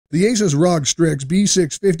The Asus ROG Strix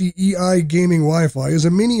B650E-I gaming Wi-Fi is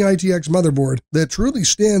a mini-ITX motherboard that truly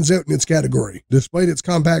stands out in its category. Despite its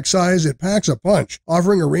compact size, it packs a punch,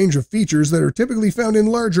 offering a range of features that are typically found in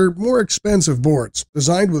larger, more expensive boards.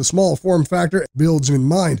 Designed with small form factor builds in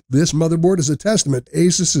mind, this motherboard is a testament to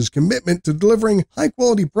Asus's commitment to delivering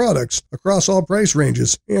high-quality products across all price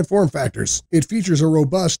ranges and form factors. It features a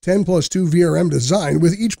robust 10+2 VRM design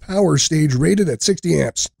with each power stage rated at 60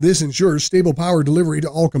 amps. This ensures stable power delivery to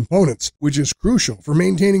all components, which is crucial for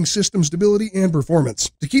maintaining system stability and performance.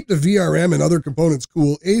 To keep the VRM and other components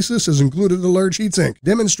cool, Asus has included a large heatsink,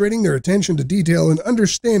 demonstrating their attention to detail and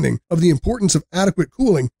understanding of the importance of adequate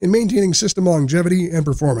cooling in maintaining system longevity and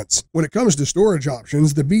performance. When it comes to storage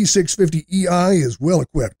options, the B650E-I is well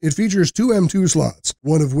equipped. It features two M.2 slots,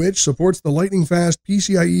 one of which supports the lightning-fast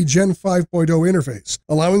PCIe Gen 5.0 interface,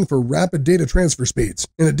 allowing for rapid data transfer speeds.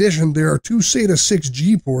 In addition, there are two SATA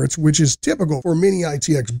 6G ports, which is typical for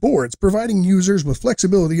mini-ITX boards, providing users with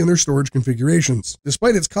flexibility in their storage configurations.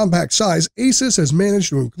 Despite its compact size, Asus has managed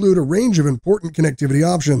to include a range of important connectivity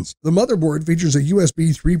options. The motherboard features a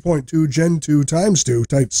USB 3.2 Gen 2 x 2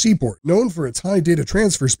 Type-C port, known for its high data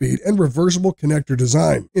transfer speed and reversible connector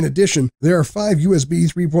design. In addition, there are 5 USB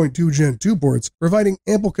 3.2 Gen 2 ports, providing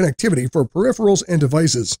ample connectivity for peripherals and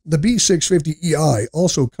devices. The B650E-I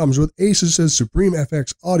also comes with Asus's Supreme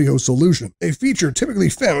FX audio solution, a feature typically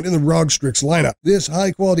found in the ROG Strix lineup. This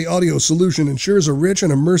high-quality audio solution ensures a rich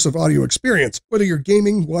and immersive audio experience, whether you're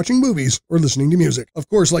gaming, watching movies, or listening to music. Of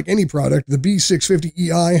course, like any product, the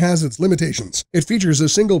B650E-I has its limitations. It features a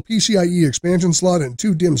single PCIe expansion slot and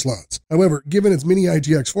 2 DIMM slots. However, given its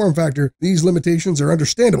mini-ITX form factor, these limitations are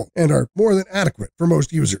understandable and are more than adequate for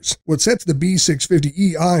most users. What sets the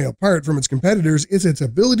B650E-I apart from its competitors is its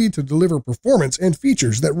ability to deliver performance and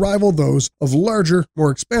features that rival those of larger,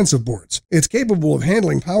 more expensive boards. It's capable of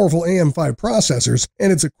handling powerful AM5 processors,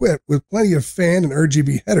 and it's equipped with plenty of fan and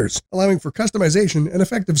RGB headers, allowing for customization and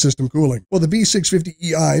effective system cooling. While the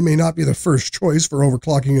B650E-I may not be the first choice for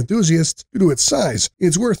overclocking enthusiasts due to its size,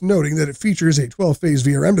 it's worth noting that it features a 12-phase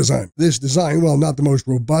VRM design. This design, while not the most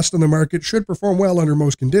robust on the market, should perform well under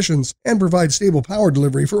most conditions and provide stable power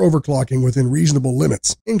delivery for overclocking within reasonable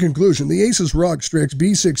limits. In conclusion, the Asus ROG Strix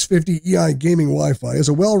B650E-I gaming Wi-Fi is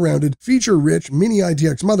a well-rounded, feature-rich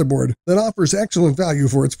mini-ITX motherboard that offers excellent value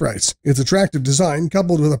for its price. Its attractive design,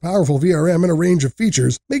 coupled with a powerful VRM and a range of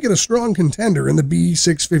features, make it a strong contender in the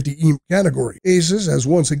B650E category. Asus has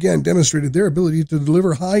once again demonstrated their ability to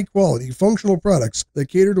deliver high-quality, functional products that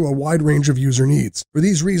cater to a wide range of user needs. For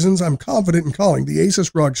these reasons, I'm confident in calling the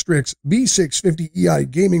Asus ROG Strix B650E-I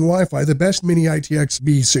gaming Wi-Fi the best mini-ITX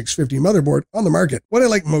B650 motherboard on the market. What I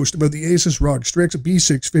like most about the Asus ROG Strix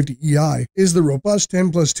B650E-I is the robust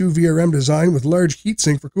 10+2 VRM design with large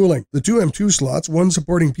heatsink for cooling. The two M.2 slots, one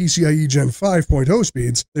supporting PCIe Gen 5.0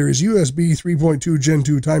 speeds, there is USB 3.2 Gen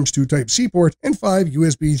 2 x 2 Type-C port, and 5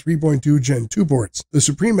 USB 3.2 Gen 2 ports. The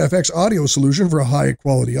Supreme FX audio solution for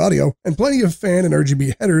high-quality audio, and plenty of fan and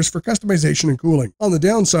RGB headers for customization and cooling. On the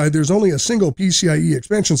downside, there's only a single PCIe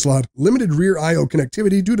expansion slot, limited rear I/O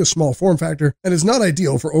connectivity due to small form factor, and is not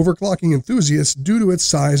ideal for overclocking enthusiasts due to its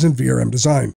size and VRM design.